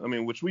overlooked. I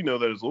mean, which we know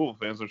that as Louisville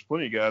fans, there's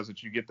plenty of guys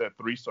that you get that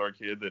 3-star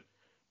kid that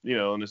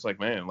and it's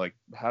like, man, like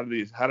how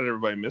did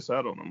everybody miss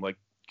out on him? Like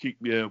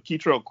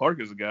Keitrell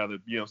Clark is a guy that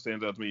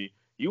stands out to me.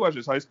 You watch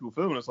his high school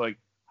film and it's like,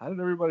 how did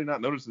everybody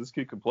not notice this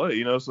kid could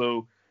play?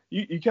 So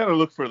you kind of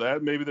look for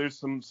that. Maybe there's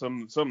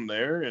some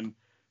there. And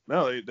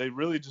no,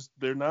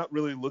 they're not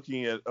really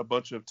looking at a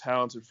bunch of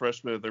talented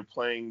freshmen that they're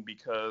playing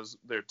because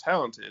they're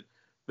talented.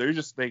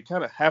 They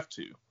kind of have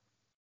to.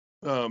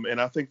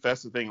 And I think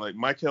that's the thing. Like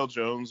Michael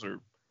Jones, or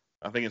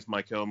I think it's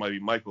Michael, it might be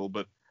Michael,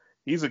 but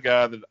he's a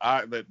guy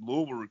that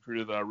Louisville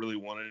recruited that I really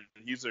wanted.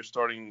 He's their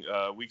starting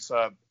weak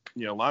side,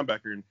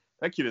 linebacker, and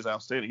that kid is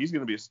outstanding. He's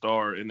going to be a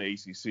star in the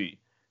ACC.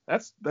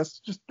 That's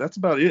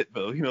about it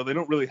though. They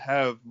don't really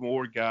have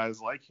more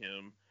guys like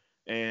him,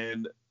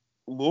 and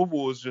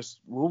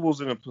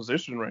Louisville's in a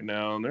position right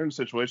now, and they're in a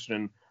situation.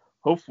 And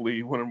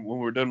hopefully, when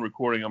we're done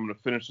recording, I'm going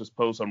to finish this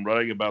post I'm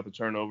writing about the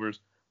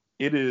turnovers.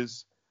 It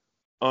is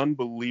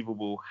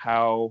unbelievable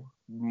how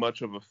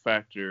much of a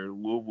factor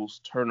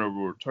Louisville's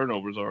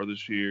turnovers are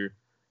this year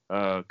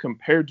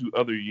compared to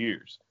other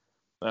years.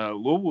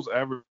 Louisville's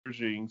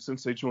averaging,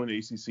 since they joined the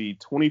ACC,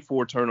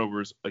 24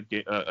 turnovers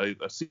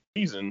a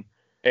season,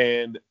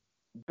 and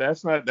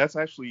that's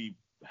actually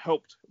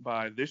helped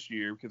by this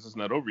year because it's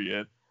not over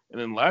yet. And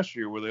then last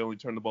year, where they only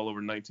turned the ball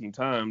over 19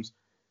 times,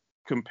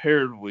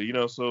 comparatively,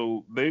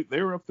 so they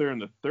were up there in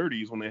the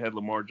 30s when they had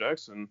Lamar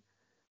Jackson,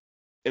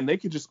 and they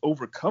could just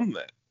overcome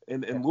that.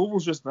 And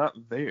Louisville's just not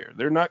there.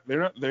 They're not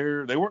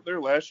there. They weren't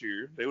there last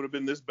year. They would have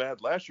been this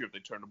bad last year if they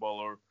turned the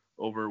ball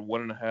over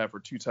 1.5 or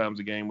 2 times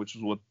a game, which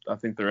is what I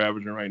think they're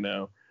averaging right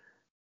now.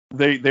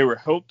 They were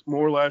helped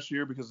more last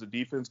year because the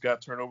defense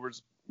got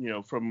turnovers.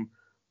 From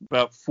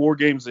about 4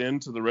 games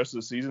into the rest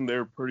of the season, they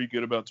were pretty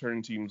good about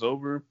turning teams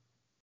over.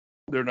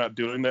 They're not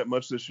doing that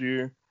much this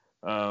year.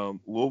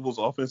 Louisville's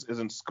offense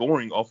isn't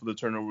scoring off of the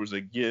turnovers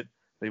they get.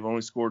 They've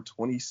only scored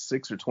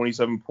 26 or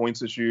 27 points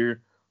this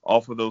year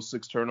off of those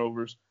 6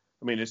 turnovers.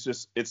 I mean,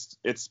 it's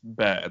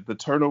bad. The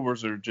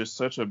turnovers are just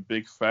such a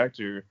big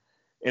factor,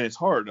 and it's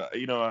hard.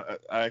 It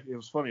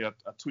was funny. I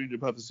tweeted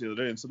about this the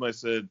other day, and somebody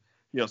said,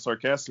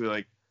 sarcastically,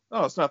 like,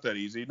 "Oh, it's not that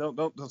easy."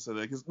 Don't say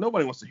that, because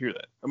nobody wants to hear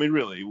that. I mean,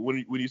 really,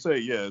 when you say,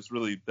 yeah, it's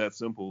really that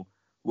simple.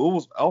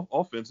 Louisville's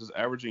offense is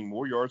averaging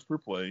more yards per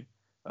play.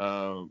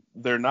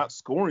 They're not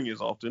scoring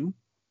as often,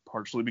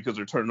 partially because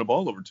they're turning the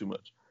ball over too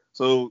much.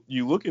 So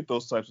you look at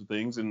those types of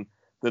things, and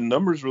the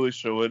numbers really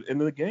show it in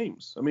the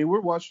games. I mean,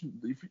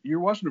 you're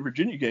watching a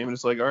Virginia game, and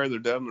it's like, all right, they're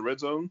down in the red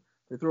zone,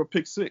 they throw a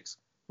pick 6.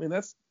 I mean,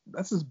 that's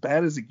as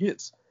bad as it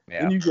gets.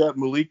 Yeah. And you got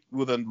Malik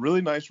with a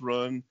really nice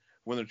run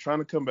when they're trying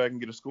to come back and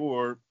get a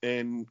score,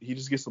 and he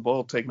just gets the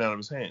ball taken out of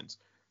his hands.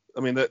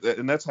 I mean,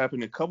 that's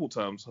happened a couple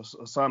times.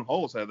 Hassan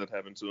Hall has had that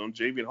happen to him.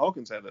 Javian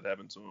Hawkins had that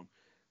happen to him.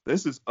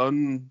 This is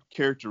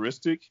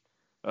uncharacteristic.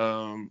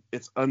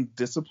 It's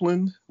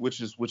undisciplined,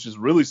 which is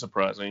really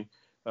surprising.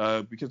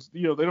 Because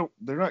they're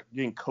not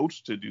getting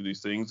coached to do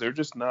these things. They're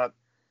just not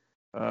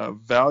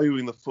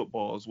Valuing the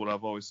football is what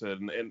I've always said,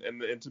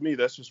 and to me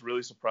that's just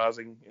really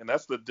surprising, and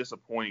that's the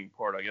disappointing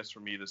part, I guess, for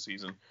me this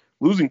season.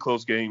 Losing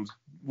close games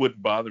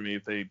wouldn't bother me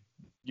if they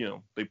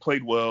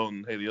played well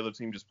and hey, the other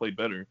team just played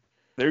better.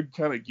 They're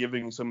kind of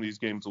giving some of these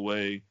games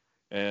away,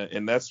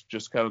 and that's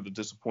just kind of the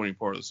disappointing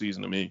part of the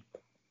season to me.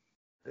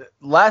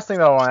 Last thing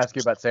that I want to ask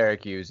you about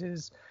Syracuse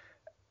is,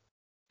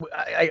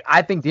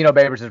 I think Dino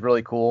Babers is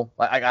really cool.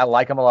 I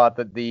like him a lot.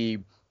 That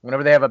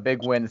whenever they have a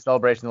big win, the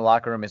celebration in the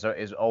locker room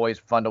is always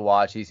fun to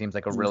watch. He seems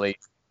like a really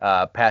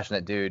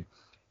passionate dude.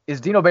 Is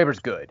Dino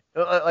Babers good?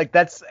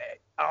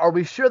 Are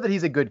we sure that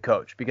he's a good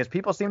coach? Because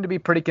people seem to be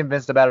pretty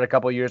convinced about it a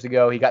couple of years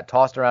ago. He got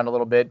tossed around a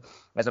little bit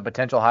as a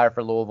potential hire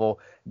for Louisville.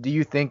 Do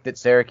you think that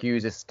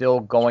Syracuse is still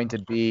going to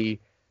be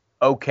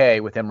okay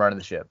with him running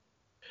the ship?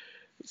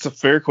 It's a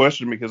fair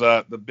question because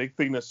the big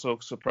thing that's so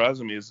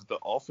surprising me is that the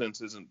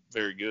offense isn't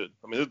very good.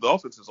 I mean, the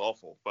offense is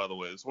awful, by the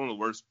way. It's one of the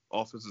worst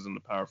offenses in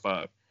the Power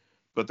 5.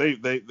 But they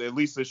at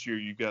least this year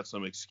you got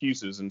some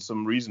excuses and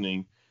some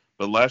reasoning.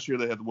 But last year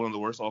they had one of the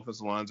worst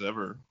offensive lines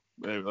ever.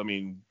 I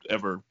mean,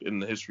 ever in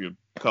the history of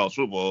college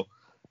football.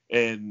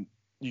 And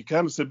you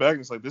kind of sit back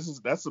and it's like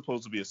that's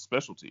supposed to be a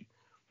specialty.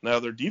 Now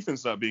their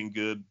defense not being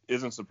good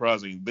isn't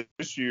surprising.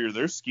 This year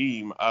their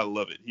scheme, I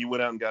love it. He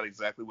went out and got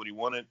exactly what he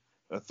wanted,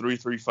 a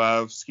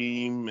 3-3-5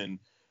 scheme, and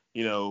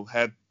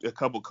had a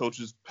couple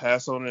coaches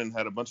pass on it and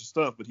had a bunch of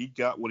stuff, but he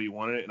got what he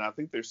wanted, and I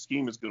think their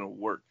scheme is going to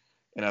work.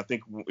 And I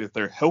think if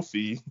they're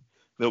healthy,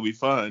 they'll be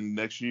fine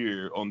next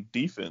year on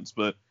defense.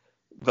 But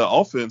the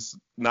offense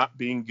not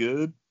being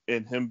good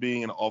and him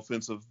being an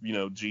offensive,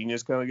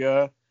 genius kind of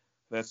guy,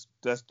 that's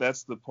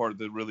the part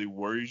that really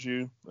worries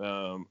you.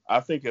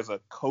 I think as a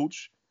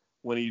coach,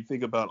 when you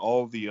think about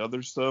all the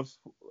other stuff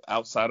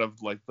outside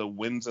of like the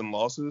wins and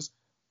losses,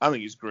 I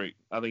think he's great.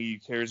 I think he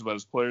cares about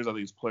his players. I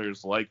think his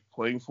players like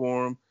playing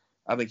for him.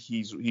 I think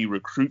he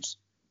recruits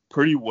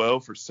pretty well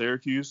for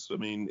Syracuse. I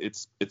mean,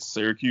 it's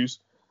Syracuse.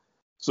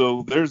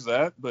 So there's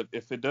that, but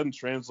if it doesn't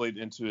translate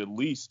into at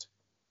least,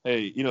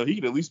 hey, he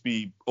could at least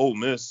be Ole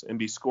Miss and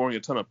be scoring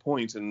a ton of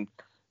points. And,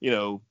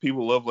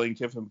 people love Lane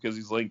Kiffin because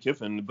he's Lane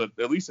Kiffin, but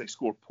at least they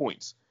score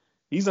points.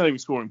 He's not even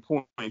scoring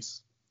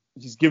points.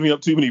 He's giving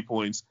up too many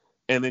points,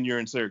 and then you're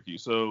in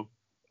Syracuse. So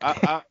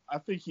I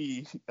think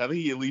he at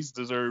least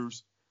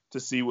deserves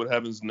to see what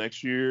happens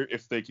next year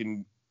if they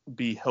can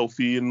be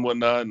healthy and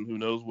whatnot, and who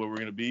knows where we're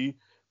going to be.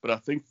 But I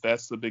think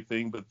that's the big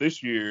thing. But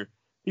this year,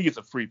 he gets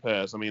a free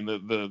pass. I mean,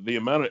 the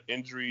amount of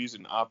injuries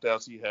and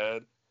opt-outs he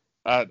had,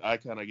 I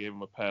kind of gave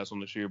him a pass on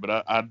this year.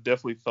 But I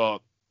definitely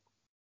thought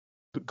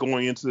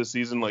going into the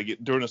season, like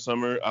during the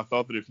summer, I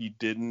thought that if he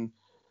didn't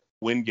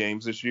win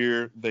games this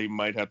year, they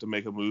might have to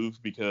make a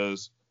move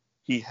because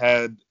he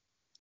had,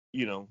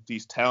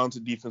 these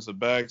talented defensive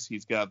backs.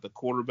 He's got the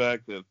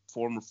quarterback, the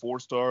former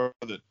 4-star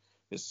that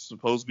is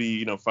supposed to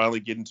be, finally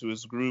getting to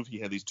his groove. He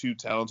had these 2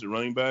 talented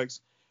running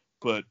backs,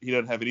 but he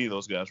doesn't have any of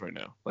those guys right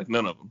now, like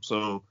none of them.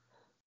 So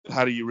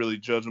how do you really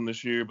judge him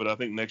this year? But I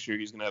think next year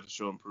he's going to have to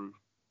show and prove.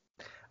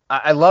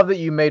 I love that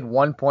you made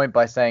one point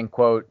by saying,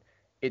 quote,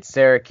 it's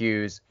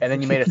Syracuse, and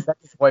then you made a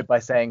second point by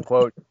saying,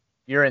 quote,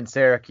 you're in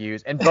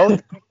Syracuse. And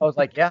both, I was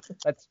like, yeah,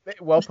 that's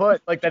well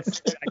put. Like, I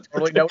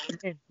totally know what you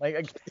mean.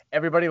 Like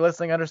everybody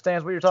listening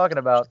understands what you're talking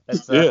about.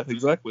 Yeah,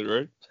 exactly,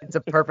 right? It's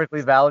a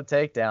perfectly valid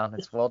takedown.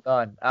 It's well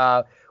done.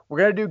 We're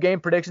going to do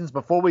game predictions.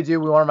 Before we do,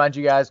 we want to remind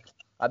you guys,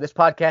 this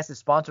podcast is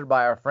sponsored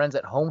by our friends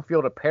at Home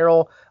Field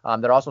Apparel.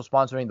 They're also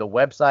sponsoring the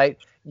website.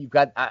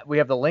 We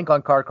have the link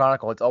on Card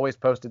Chronicle. It's always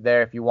posted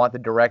there if you want the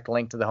direct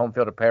link to the Home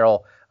Field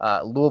Apparel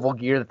Louisville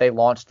gear that they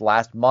launched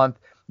last month.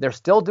 They're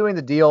still doing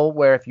the deal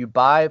where if you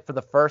buy for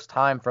the first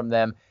time from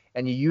them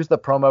and you use the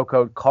promo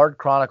code Card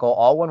Chronicle,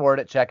 all one word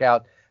at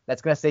checkout,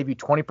 that's going to save you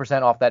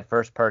 20% off that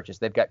first purchase.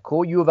 They've got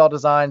cool U of L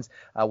designs.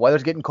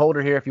 Weather's getting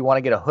colder here. If you want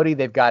to get a hoodie,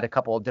 they've got a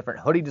couple of different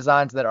hoodie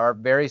designs that are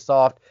very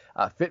soft,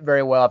 fit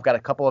very well. I've got a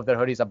couple of their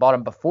hoodies. I bought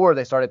them before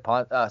they started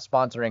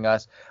sponsoring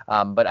us,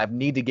 but I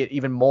need to get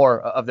even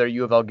more of their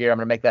U of L gear. I'm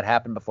going to make that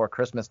happen before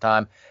Christmas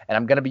time, and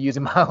I'm going to be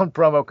using my own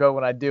promo code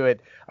when I do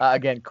it.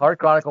 Again, Card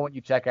Chronicle, when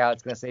you check out,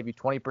 it's going to save you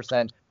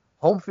 20%.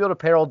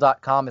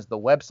 Homefieldapparel.com is the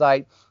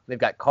website. They've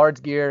got cards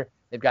gear.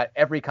 They've got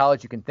every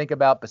college you can think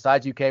about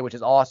besides UK, which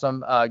is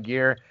awesome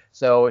gear.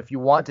 So if you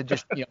want to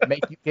just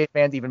make UK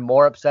fans even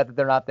more upset that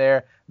they're not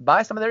there,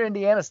 buy some of their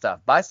Indiana stuff.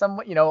 Buy some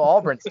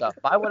Auburn stuff.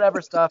 Buy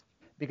whatever stuff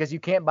because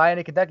you can't buy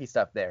any Kentucky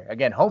stuff there.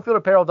 Again,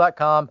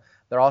 homefieldapparel.com.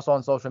 They're also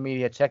on social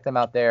media. Check them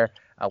out there.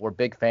 We're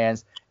big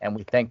fans, and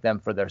we thank them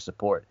for their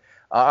support.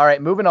 All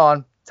right, moving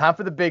on. Time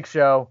for the big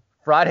show.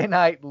 Friday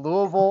night,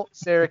 Louisville,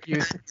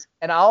 Syracuse.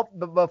 And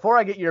before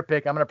I get your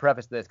pick, I'm going to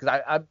preface this because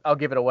I'll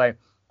give it away.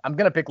 I'm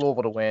going to pick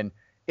Louisville to win.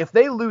 If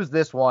they lose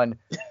this one,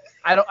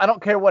 I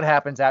don't care what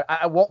happens.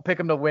 I won't pick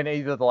them to win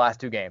either of the last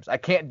 2 games. I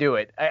can't do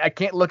it. I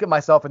can't look at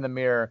myself in the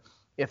mirror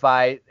if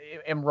I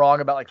am wrong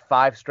about like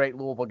 5 straight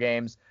Louisville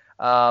games.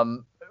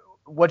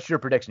 What's your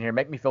prediction here?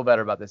 Make me feel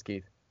better about this,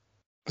 Keith.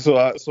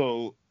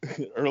 So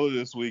earlier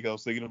this week, I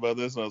was thinking about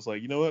this, and I was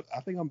like, you know what? I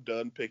think I'm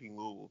done picking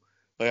Louisville.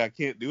 Like, I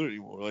can't do it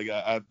anymore. Like,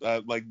 I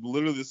like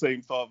literally the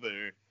same thought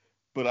there.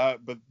 But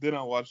then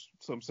I watched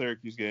some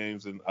Syracuse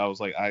games and I was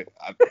like, I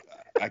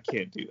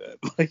can't do that.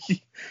 Like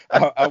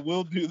I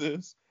will do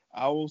this.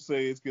 I will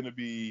say it's gonna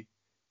be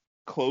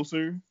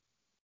closer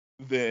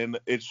than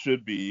it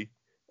should be,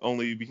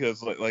 only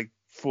because like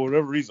for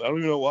whatever reason, I don't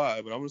even know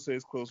why, but I'm gonna say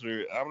it's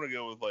closer. I'm gonna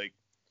go with like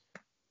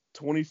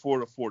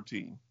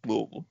 24-14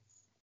 Louisville.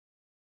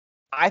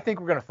 I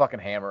think we're gonna fucking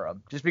hammer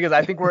them, just because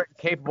I think we're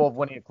capable of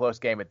winning a close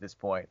game at this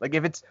point. Like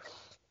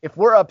if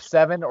we're up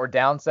 7 or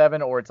down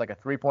 7, or it's like a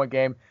 3-point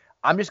game,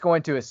 I'm just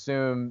going to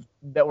assume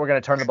that we're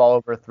going to turn the ball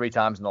over 3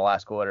 times in the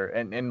last quarter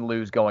and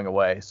lose going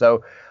away.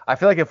 So I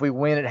feel like if we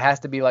win, it has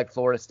to be like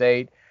Florida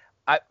State.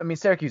 I mean,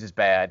 Syracuse is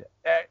bad.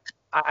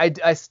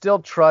 I still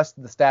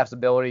trust the staff's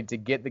ability to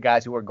get the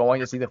guys who are going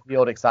to see the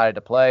field excited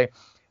to play.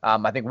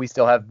 I think we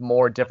still have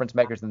more difference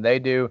makers than they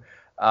do.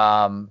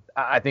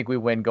 I think we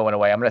win going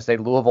away. I'm going to say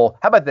Louisville.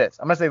 How about this?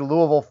 I'm going to say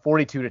Louisville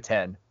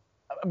 42-10.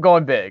 I'm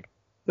going big.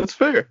 That's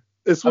fair.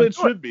 It's what it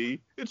should be.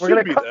 It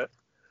should be that.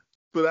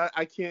 But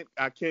I can't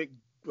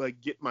like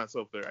get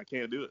myself there. I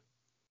can't do it.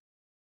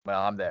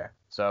 Well, I'm there.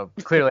 So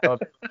clearly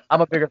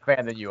I'm a bigger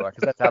fan than you are,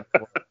 because that's how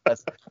it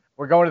works.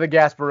 We're going to the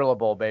Gasparilla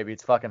Bowl, baby.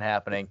 It's fucking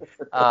happening.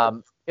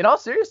 In all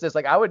seriousness,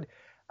 like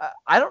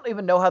I don't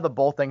even know how the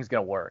bowl thing is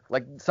going to work.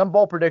 Like some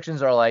bowl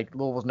predictions are like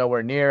Louisville's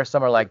nowhere near.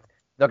 Some are like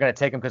they're going to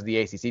take them because of the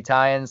ACC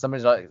tie-in.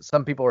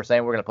 Some people are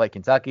saying we're going to play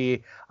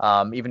Kentucky,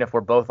 even if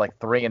we're both like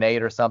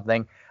 3-8 or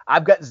something.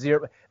 I've got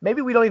zero.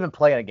 Maybe we don't even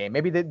play in a game.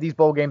 Maybe these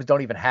bowl games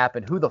don't even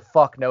happen. Who the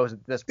fuck knows at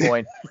this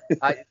point?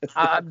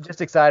 I'm just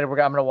excited. I'm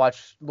going to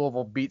watch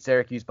Louisville beat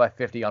Syracuse by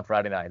 50 on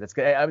Friday night. It's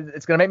going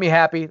to make me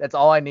happy. That's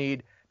all I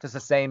need to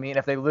sustain me. And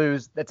if they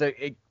lose, that's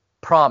a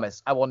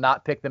promise. I will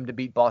not pick them to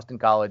beat Boston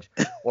College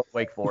or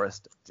Wake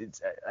Forest.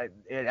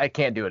 I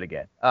can't do it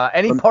again.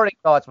 Any parting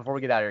thoughts before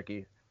we get out of here,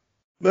 Keith?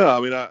 No,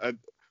 I mean,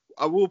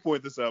 I will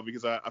point this out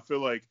because I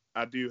feel like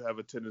I do have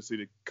a tendency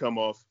to come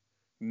off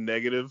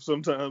negative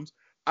sometimes.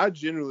 I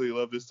generally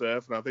love this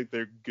staff, and I think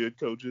they're good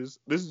coaches.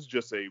 This is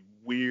just a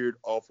weird,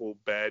 awful,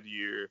 bad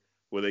year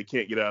where they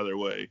can't get out of their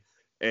way.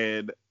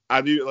 And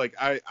I do, like,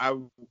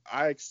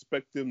 I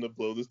expect them to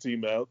blow this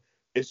team out.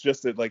 It's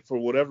just that, like, for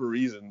whatever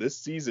reason, this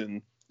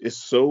season is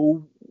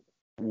so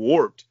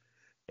warped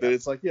that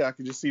it's like, yeah, I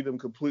can just see them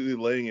completely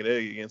laying an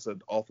egg against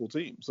an awful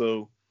team.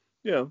 So,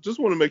 yeah, just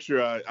want to make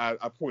sure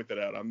I point that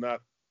out. I'm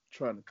not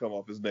trying to come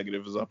off as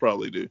negative as I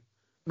probably do.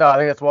 No, I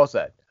think that's well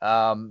said.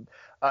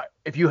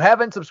 If you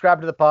haven't subscribed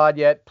to the pod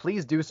yet,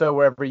 please do so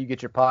wherever you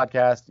get your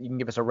podcast. You can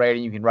give us a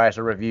rating. You can write us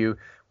a review.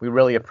 We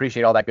really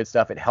appreciate all that good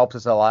stuff. It helps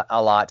us a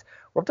lot.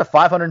 We're up to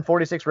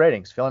 546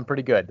 ratings. Feeling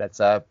pretty good. That's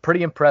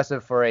pretty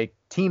impressive for a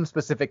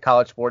team-specific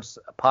college sports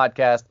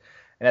podcast,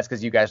 and that's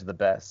because you guys are the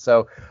best.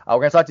 So we're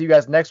going to talk to you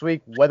guys next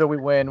week, whether we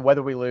win,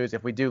 whether we lose.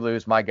 If we do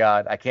lose, my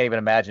God, I can't even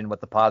imagine what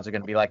the pods are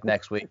going to be like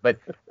next week. But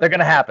they're going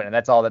to happen, and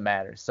that's all that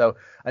matters. So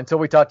until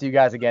we talk to you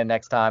guys again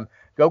next time,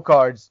 go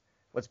Cards.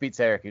 Let's beat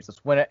Syracuse.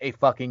 Let's win a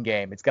fucking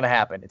game. It's going to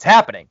happen. It's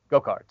happening. Go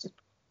Cards.